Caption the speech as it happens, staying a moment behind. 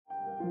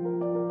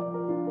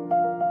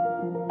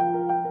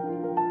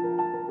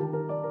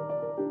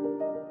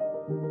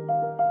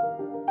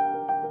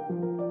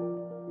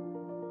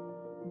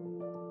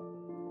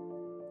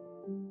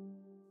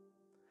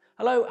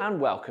Hello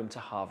and welcome to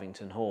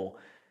Harvington Hall.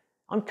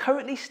 I'm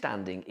currently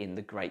standing in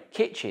the great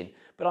kitchen,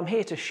 but I'm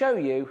here to show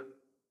you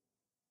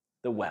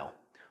the well.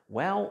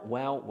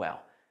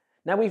 Well.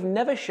 Now, we've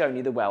never shown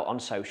you the well on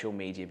social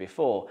media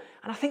before,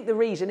 and I think the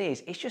reason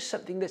is it's just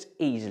something that's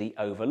easily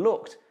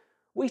overlooked.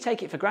 We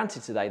take it for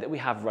granted today that we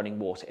have running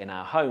water in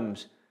our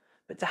homes,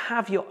 but to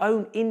have your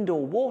own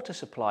indoor water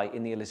supply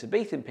in the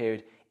Elizabethan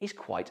period is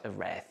quite a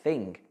rare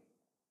thing.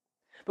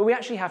 But we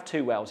actually have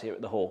two wells here at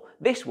the hall,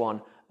 this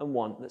one and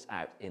one that's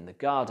out in the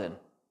garden.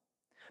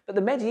 But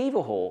the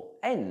medieval hall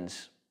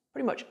ends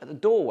pretty much at the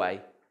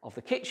doorway of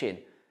the kitchen.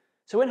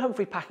 So when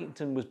Humphrey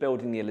Packington was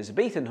building the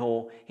Elizabethan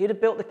hall, he'd have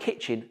built the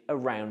kitchen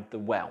around the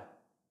well.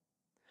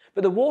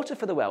 But the water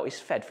for the well is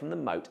fed from the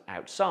moat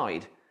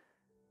outside.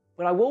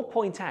 But I will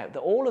point out that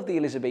all of the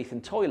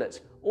Elizabethan toilets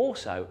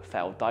also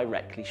fell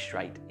directly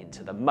straight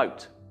into the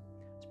moat.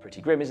 It's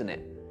pretty grim, isn't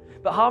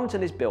it? But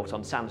Harvington is built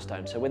on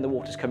sandstone, so when the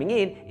water's coming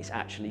in, it's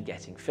actually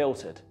getting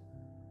filtered.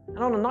 And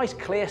on a nice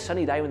clear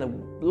sunny day when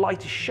the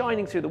light is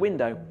shining through the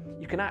window,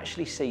 you can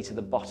actually see to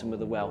the bottom of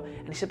the well,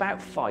 and it's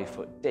about 5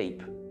 foot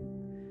deep.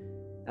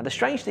 Now the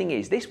strange thing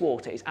is this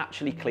water is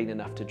actually clean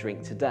enough to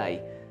drink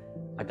today.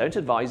 I don't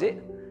advise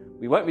it,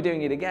 we won't be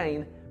doing it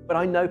again, but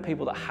I know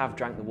people that have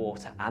drank the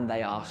water and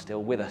they are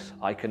still with us,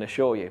 I can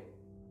assure you.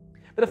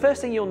 But the first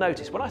thing you'll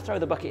notice when I throw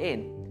the bucket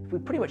in, we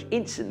pretty much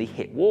instantly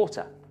hit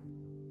water.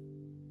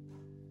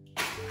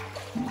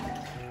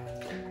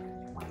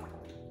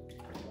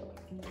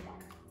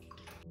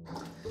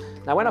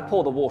 Now when I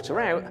pour the water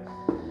out,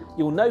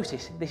 you'll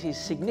notice this is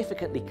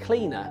significantly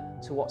cleaner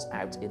to what's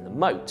out in the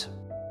moat.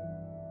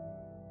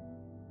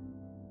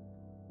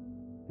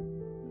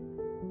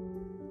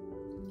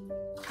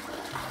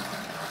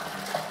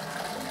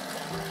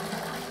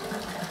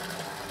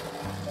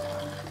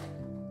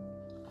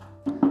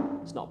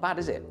 It's not bad,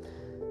 is it?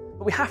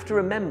 But we have to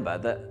remember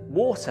that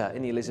water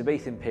in the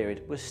Elizabethan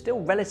period was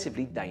still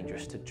relatively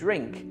dangerous to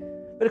drink.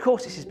 But of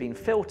course this has been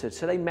filtered,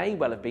 so they may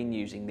well have been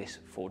using this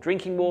for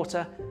drinking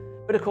water.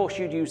 But of course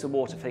you'd use the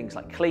water for things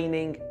like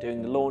cleaning,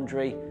 doing the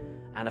laundry,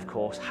 and of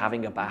course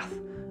having a bath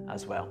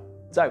as well.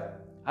 So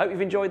I hope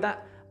you've enjoyed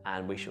that,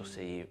 and we shall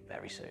see you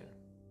very soon.